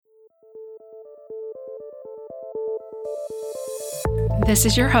This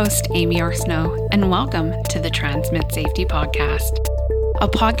is your host, Amy Arsenault, and welcome to the Transmit Safety Podcast, a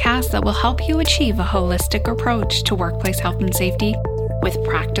podcast that will help you achieve a holistic approach to workplace health and safety with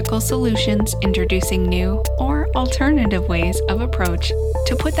practical solutions introducing new or alternative ways of approach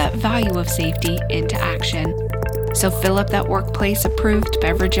to put that value of safety into action. So fill up that workplace approved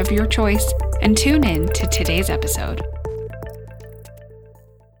beverage of your choice and tune in to today's episode.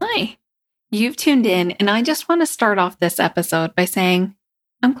 Hi, you've tuned in, and I just want to start off this episode by saying,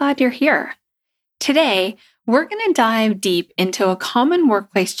 I'm glad you're here. Today, we're going to dive deep into a common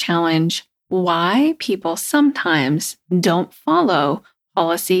workplace challenge: why people sometimes don't follow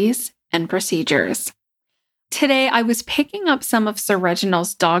policies and procedures. Today, I was picking up some of Sir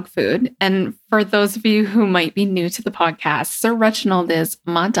Reginald's dog food. And for those of you who might be new to the podcast, Sir Reginald is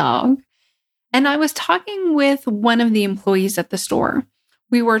my dog. And I was talking with one of the employees at the store.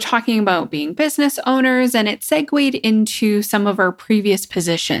 We were talking about being business owners, and it segued into some of our previous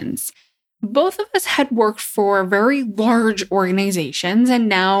positions. Both of us had worked for very large organizations and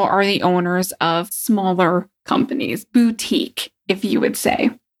now are the owners of smaller companies, boutique, if you would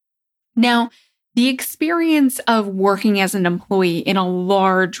say. Now, the experience of working as an employee in a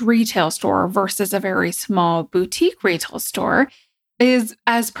large retail store versus a very small boutique retail store is,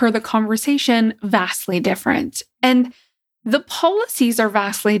 as per the conversation, vastly different. And the policies are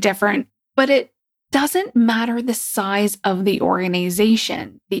vastly different, but it doesn't matter the size of the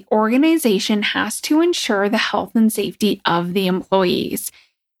organization. The organization has to ensure the health and safety of the employees.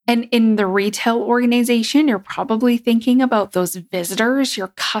 And in the retail organization, you're probably thinking about those visitors, your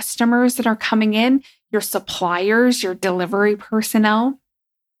customers that are coming in, your suppliers, your delivery personnel.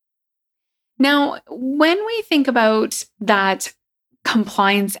 Now, when we think about that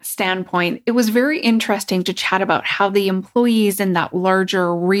compliance standpoint, it was very interesting to chat about how the employees in that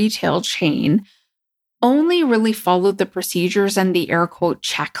larger retail chain only really followed the procedures and the air quote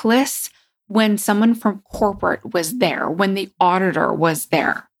checklists when someone from corporate was there, when the auditor was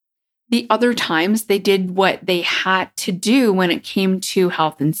there. The other times they did what they had to do when it came to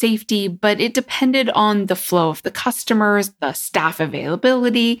health and safety, but it depended on the flow of the customers, the staff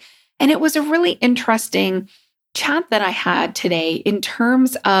availability, and it was a really interesting chat that I had today in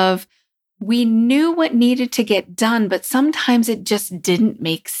terms of we knew what needed to get done, but sometimes it just didn't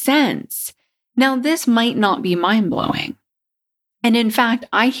make sense. Now, this might not be mind-blowing. And in fact,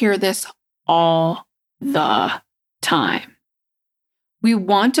 I hear this all the time. We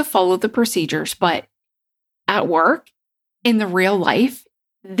want to follow the procedures, but at work, in the real life,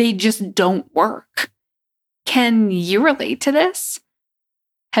 they just don't work. Can you relate to this?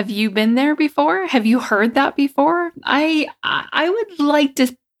 Have you been there before? Have you heard that before? I would like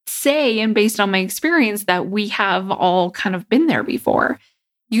to say, and based on my experience, that we have all kind of been there before.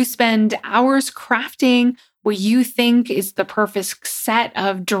 You spend hours crafting what you think is the perfect set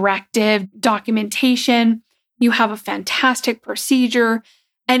of directive documentation. You have a fantastic procedure,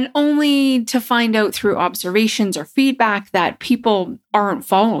 and only to find out through observations or feedback that people aren't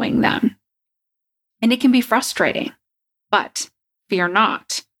following them. And it can be frustrating, but fear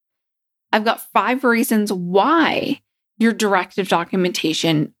not. I've got 5 reasons why your directive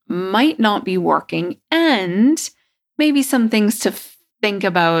documentation might not be working, and maybe some things to think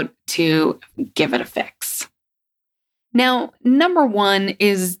about to give it a fix. Now, number 1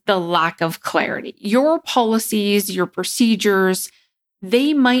 is the lack of clarity. Your policies, your procedures,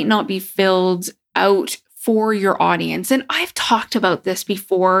 they might not be filled out for your audience. And I've talked about this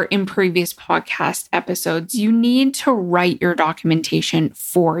before in previous podcast episodes. You need to write your documentation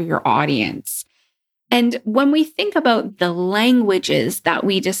for your audience. And when we think about the languages that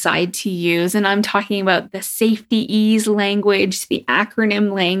we decide to use, and I'm talking about the safety ease language, the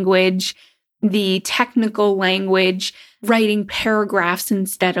acronym language, the technical language, writing paragraphs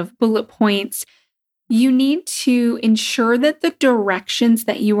instead of bullet points, you need to ensure that the directions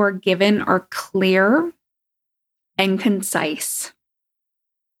that you are given are clear and concise.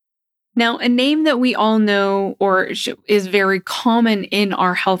 Now, a name that we all know or is very common in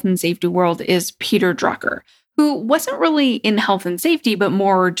our health and safety world is Peter Drucker, who wasn't really in health and safety, but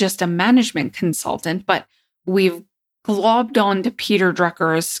more just a management consultant. But we've globbed on to Peter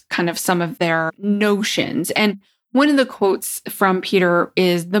Drucker's kind of some of their notions. And one of the quotes from Peter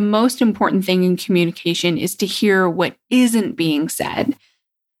is, "The most important thing in communication is to hear what isn't being said."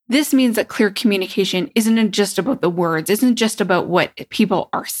 This means that clear communication isn't just about the words, isn't just about what people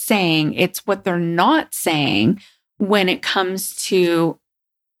are saying. It's what they're not saying when it comes to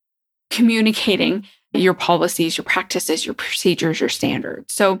communicating your policies, your practices, your procedures, your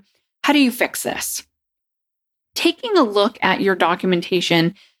standards. So how do you fix this? Taking a look at your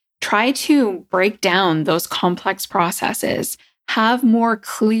documentation Try to break down those complex processes, have more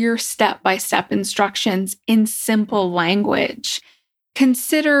clear step-by-step instructions in simple language.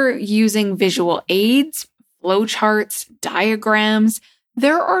 Consider using visual aids, flowcharts, diagrams.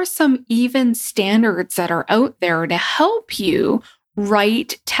 There are some even standards that are out there to help you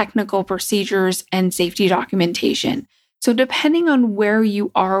write technical procedures and safety documentation. So depending on where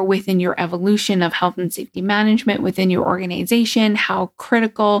you are within your evolution of health and safety management within your organization, how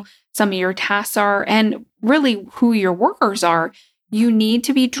critical some of your tasks are, and really who your workers are, you need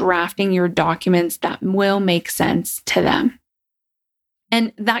to be drafting your documents that will make sense to them.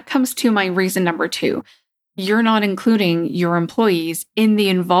 And that comes to my reason number 2. You're not including your employees in the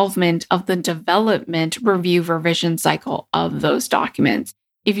involvement of the development, review, revision cycle of those documents.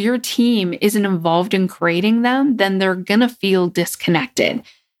 If your team isn't involved in creating them, then they're going to feel disconnected.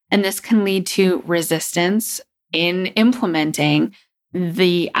 And this can lead to resistance in implementing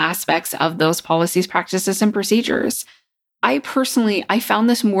the aspects of those policies, practices, and procedures. I found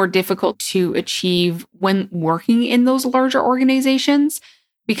this more difficult to achieve when working in those larger organizations,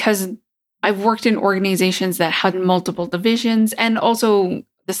 because I've worked in organizations that had multiple divisions, and also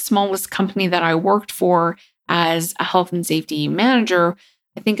the smallest company that I worked for as a health and safety manager,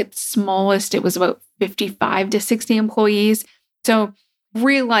 I think at the smallest, it was about 55 to 60 employees. So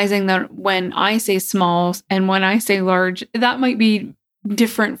realizing that when I say small and when I say large, that might be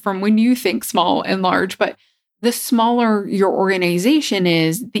different from when you think small and large, but the smaller your organization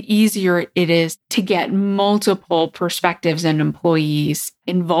is, the easier it is to get multiple perspectives and employees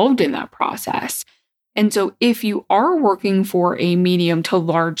involved in that process. And so if you are working for a medium to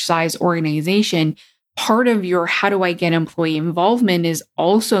large size organization, part of your how do I get employee involvement is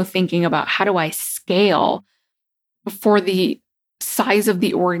also thinking about how do I scale for the size of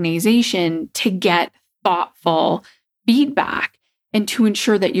the organization to get thoughtful feedback and to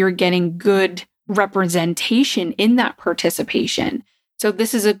ensure that you're getting good representation in that participation. So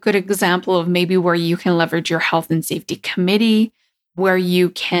this is a good example of maybe where you can leverage your health and safety committee, where you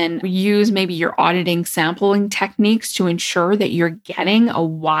can use maybe your auditing sampling techniques to ensure that you're getting a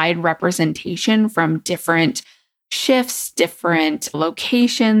wide representation from different shifts, different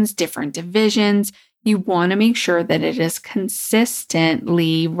locations, different divisions. You want to make sure that it is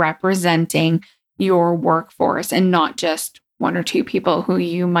consistently representing your workforce and not just one or two people who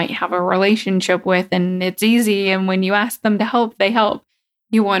you might have a relationship with and it's easy. And when you ask them to help, they help.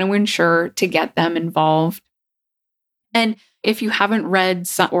 You want to ensure to get them involved. And if you haven't read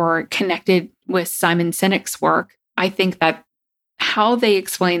or connected with Simon Sinek's work, I think that how they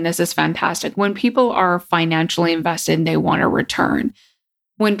explain this is fantastic. When people are financially invested, they want a return.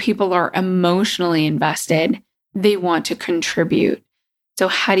 When people are emotionally invested, they want to contribute. So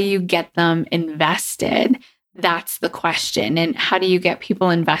how do you get them invested? That's the question. And how do you get people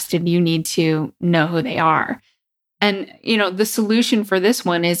invested? You need to know who they are. And, the solution for this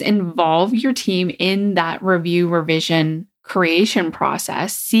one is involve your team in that review, revision, creation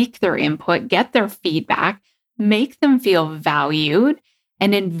process, seek their input, get their feedback, make them feel valued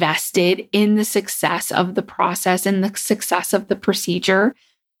and invested in the success of the process and the success of the procedure.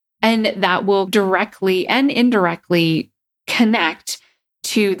 And that will directly and indirectly connect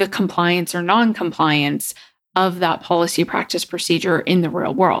to the compliance or non-compliance of that policy, practice, procedure in the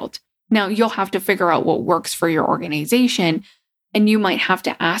real world. Now, you'll have to figure out what works for your organization, and you might have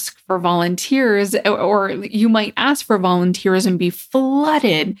to ask for volunteers, or you might ask for volunteers and be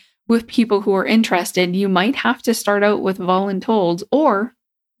flooded with people who are interested. You might have to start out with voluntold, or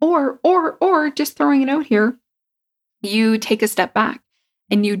just throwing it out here, you take a step back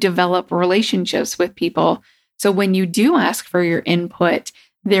and you develop relationships with people. So when you do ask for your input,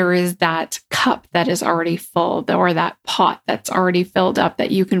 there is that cup that is already full, or that pot that's already filled up that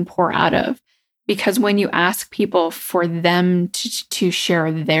you can pour out of. Because when you ask people for them to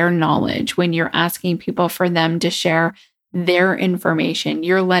share their knowledge, when you're asking people for them to share their information,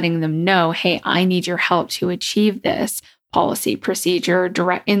 you're letting them know, hey, I need your help to achieve this policy, procedure,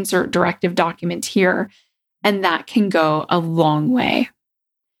 insert directive document here. And that can go a long way.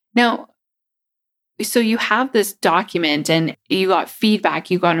 Now, so you have this document and you got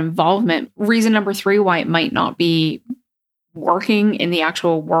feedback, you got involvement. Reason number 3 why it might not be working in the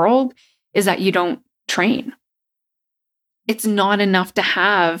actual world is that you don't train. It's not enough to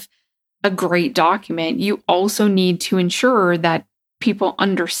have a great document. You also need to ensure that people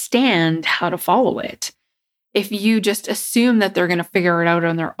understand how to follow it. If you just assume that they're going to figure it out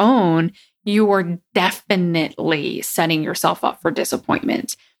on their own, you are definitely setting yourself up for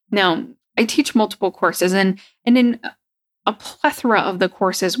disappointment. Now, I teach multiple courses, and in a plethora of the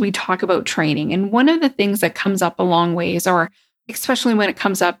courses, we talk about training. And one of the things that comes up a long ways are especially when it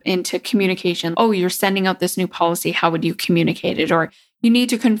comes up into communication. Oh, you're sending out this new policy. How would you communicate it? Or you need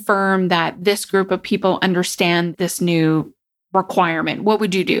to confirm that this group of people understand this new requirement. What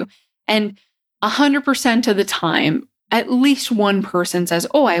would you do? And 100% of the time, at least one person says,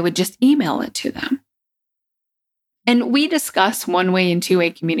 oh, I would just email it to them. And we discuss one-way and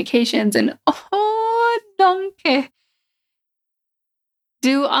two-way communications, and oh, donkey.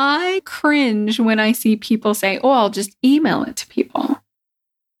 Do I cringe when I see people say, oh, I'll just email it to people?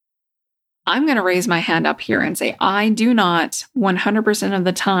 I'm going to raise my hand up here and say, I do not 100% of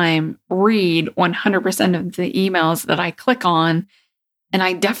the time read 100% of the emails that I click on. And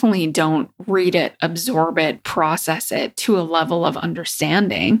I definitely don't read it, absorb it, process it to a level of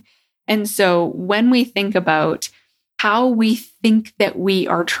understanding. And so when we think about how we think that we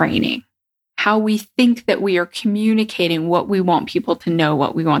are training, how we think that we are communicating what we want people to know,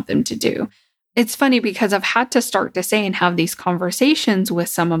 what we want them to do. It's funny because I've had to start to say and have these conversations with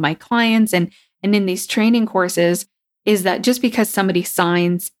some of my clients and in these training courses is that just because somebody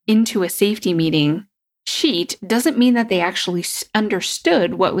signs into a safety meeting sheet doesn't mean that they actually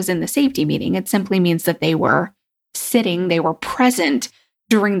understood what was in the safety meeting. It simply means that they were sitting, they were present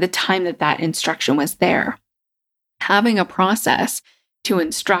during the time that that instruction was there. Having a process to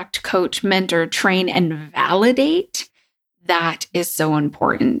instruct, coach, mentor, train, and validate, that is so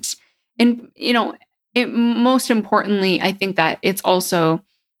important. And, most importantly, I think that it's also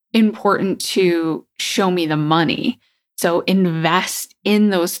important to show me the money. So invest in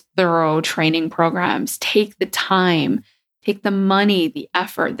those thorough training programs, take the time, take the money, the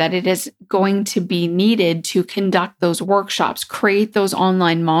effort that it is going to be needed to conduct those workshops, create those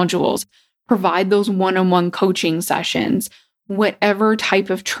online modules, provide those one-on-one coaching sessions, whatever type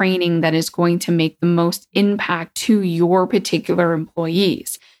of training that is going to make the most impact to your particular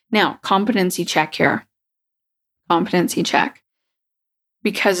employees. Now, competency check here. Competency check.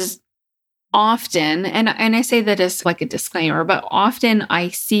 Because often, and I say that as like a disclaimer, but often I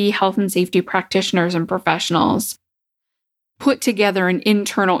see health and safety practitioners and professionals put together an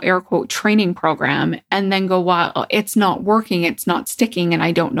internal air quote training program and then go, well, it's not working, it's not sticking, and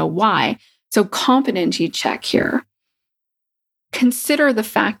I don't know why. So competency check here. Consider the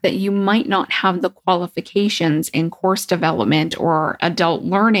fact that you might not have the qualifications in course development or adult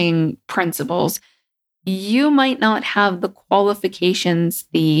learning principles. You might not have the qualifications,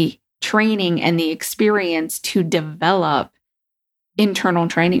 the training, and the experience to develop internal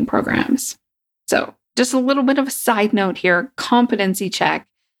training programs. So just a little bit of a side note here, competency check.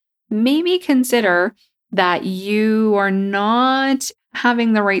 Maybe consider that you are not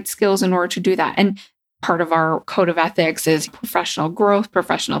having the right skills in order to do that. And part of our code of ethics is professional growth,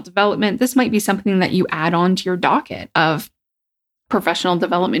 professional development. This might be something that you add on to your docket of professional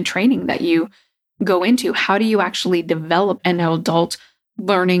development training that you go into. How do you actually develop an adult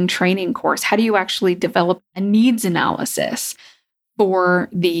learning training course? How do you actually develop a needs analysis for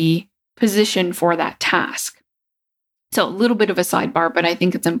the position for that task? So a little bit of a sidebar, but I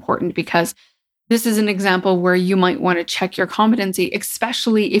think it's important because this is an example where you might want to check your competency,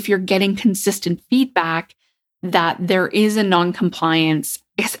 especially if you're getting consistent feedback that there is a non-compliance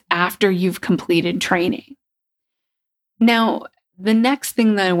after you've completed training. Now, the next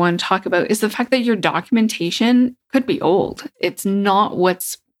thing that I want to talk about is the fact that your documentation could be old. It's not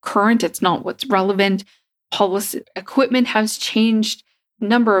what's current. It's not what's relevant. Policy equipment has changed.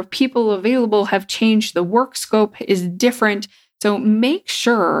 Number of people available have changed. The work scope is different. So make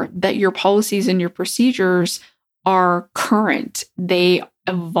sure that your policies and your procedures are current. They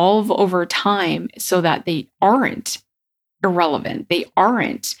evolve over time so that they aren't irrelevant. They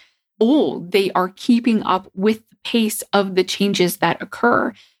aren't old. They are keeping up with the pace of the changes that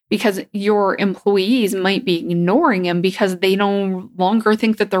occur, because your employees might be ignoring them because they no longer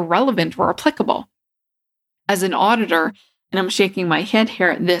think that they're relevant or applicable. As an auditor, and I'm shaking my head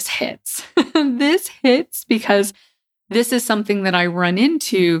here, this hits. This hits because this is something that I run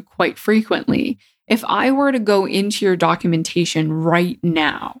into quite frequently. If I were to go into your documentation right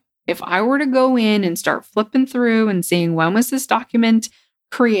now, if I were to go in and start flipping through and seeing when was this document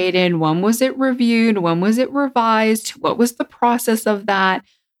created, when was it reviewed, when was it revised, what was the process of that,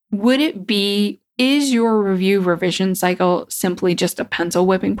 is your review revision cycle simply just a pencil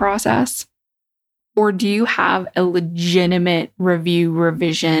whipping process? Or do you have a legitimate review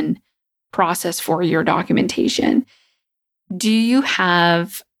revision process for your documentation? Do you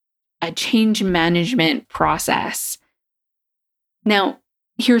have a change management process? Now,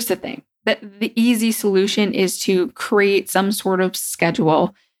 here's the thing. That the easy solution is to create some sort of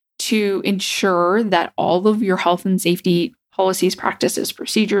schedule to ensure that all of your health and safety policies, practices,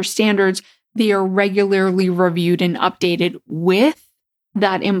 procedures, standards, They are regularly reviewed and updated with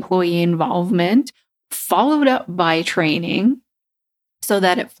that employee involvement, followed up by training so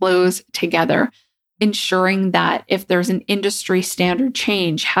that it flows together, ensuring that if there's an industry standard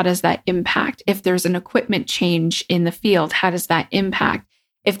change, how does that impact? If there's an equipment change in the field, how does that impact?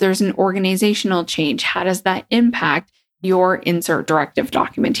 If there's an organizational change, how does that impact your insert directive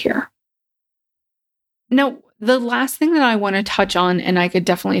document here? Now, the last thing that I want to touch on, and I could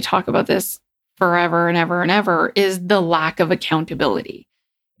definitely talk about this forever and ever and ever, is the lack of accountability.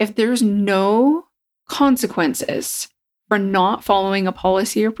 If there's no consequences for not following a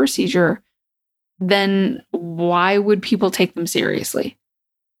policy or procedure, then why would people take them seriously?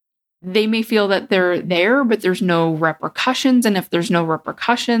 They may feel that they're there, but there's no repercussions. And if there's no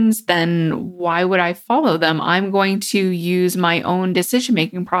repercussions, then why would I follow them? I'm going to use my own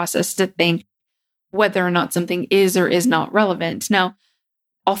decision-making process to think whether or not something is or is not relevant. Now,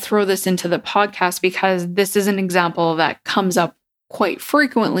 I'll throw this into the podcast because this is an example that comes up quite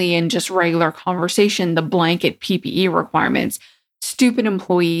frequently in just regular conversation, the blanket PPE requirements. Stupid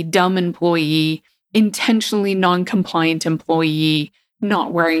employee, dumb employee, intentionally non-compliant employee,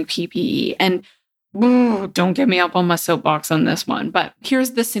 not wearing PPE. And don't get me up on my soapbox on this one, but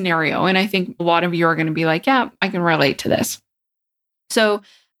here's the scenario. And I think a lot of you are going to be like, yeah, I can relate to this. So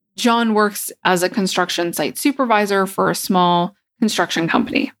John works as a construction site supervisor for a small construction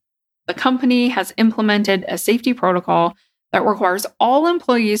company. The company has implemented a safety protocol that requires all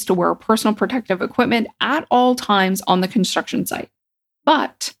employees to wear personal protective equipment at all times on the construction site.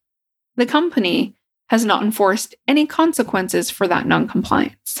 But the company has not enforced any consequences for that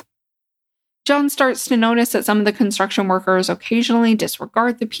noncompliance. John starts to notice that some of the construction workers occasionally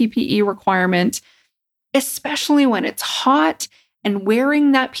disregard the PPE requirement, especially when it's hot and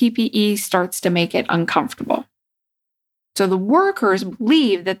wearing that PPE starts to make it uncomfortable. So the workers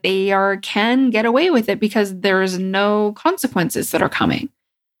believe that they can get away with it because there's no consequences that are coming.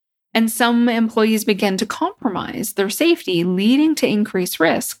 And some employees begin to compromise their safety, leading to increased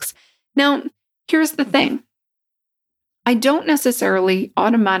risks. Now, here's the thing. I don't necessarily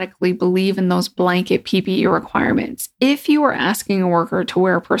automatically believe in those blanket PPE requirements. If you are asking a worker to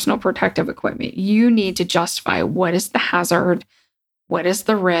wear personal protective equipment, you need to justify what is the hazard, what is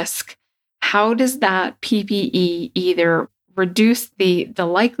the risk, how does that PPE either reduce the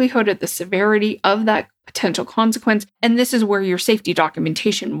likelihood or the severity of that potential consequence? And this is where your safety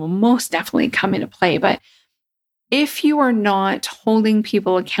documentation will most definitely come into play. But if you are not holding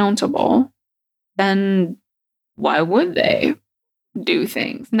people accountable, then why would they do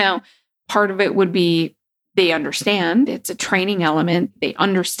things? Now, part of it would be they understand it's a training element. They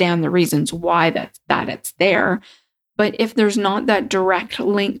understand the reasons why that it's there. But if there's not that direct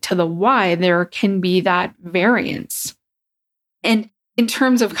link to the why, there can be that variance. And in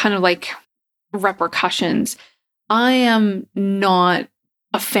terms of kind of like repercussions, I am not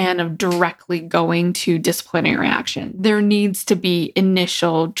a fan of directly going to disciplinary action. There needs to be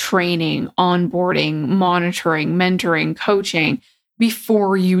initial training, onboarding, monitoring, mentoring, coaching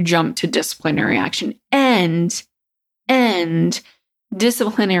before you jump to disciplinary action. And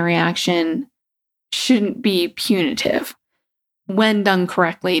disciplinary action shouldn't be punitive. When done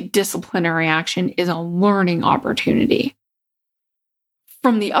correctly, disciplinary action is a learning opportunity.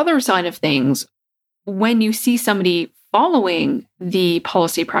 From the other side of things, when you see somebody following the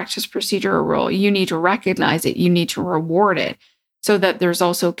policy, practice, procedure, or rule, you need to recognize it. You need to reward it so that there's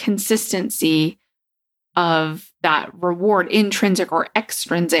also consistency of that reward, intrinsic or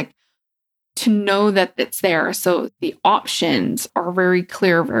extrinsic, to know that it's there. So the options are very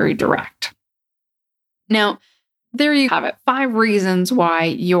clear, very direct. Now, there you have it. 5 reasons why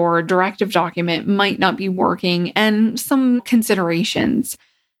your directive document might not be working and some considerations.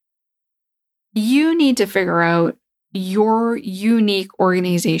 You need to figure out your unique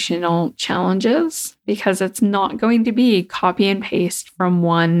organizational challenges because it's not going to be copy and paste from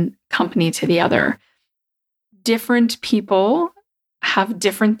one company to the other. Different people have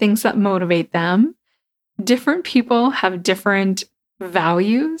different things that motivate them. Different people have different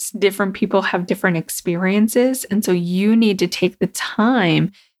values. Different people have different experiences. And so you need to take the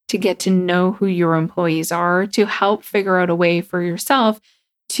time to get to know who your employees are to help figure out a way for yourself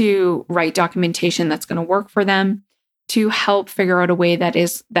to write documentation that's going to work for them, to help figure out a way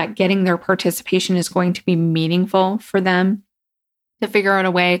that getting their participation is going to be meaningful for them, to figure out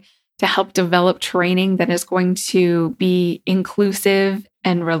a way to help develop training that is going to be inclusive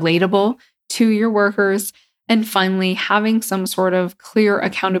and relatable to your workers. And finally, having some sort of clear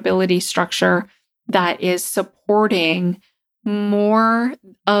accountability structure that is supporting more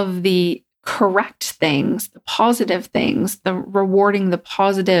of the correct things, the positive things, the rewarding the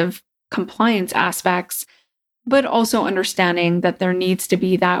positive compliance aspects, but also understanding that there needs to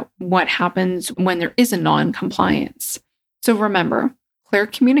be that what happens when there is a non-compliance. So remember, clear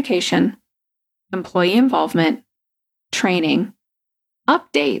communication, employee involvement, training,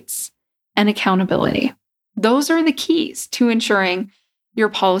 updates, and accountability. Those are the keys to ensuring your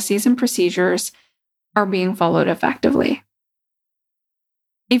policies and procedures are being followed effectively.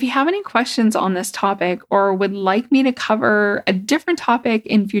 If you have any questions on this topic or would like me to cover a different topic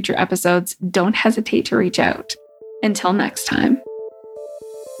in future episodes, don't hesitate to reach out. Until next time.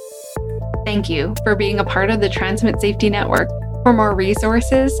 Thank you for being a part of the Transmit Safety Network. For more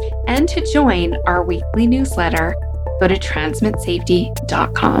resources and to join our weekly newsletter, go to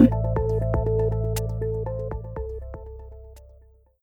transmitsafety.com.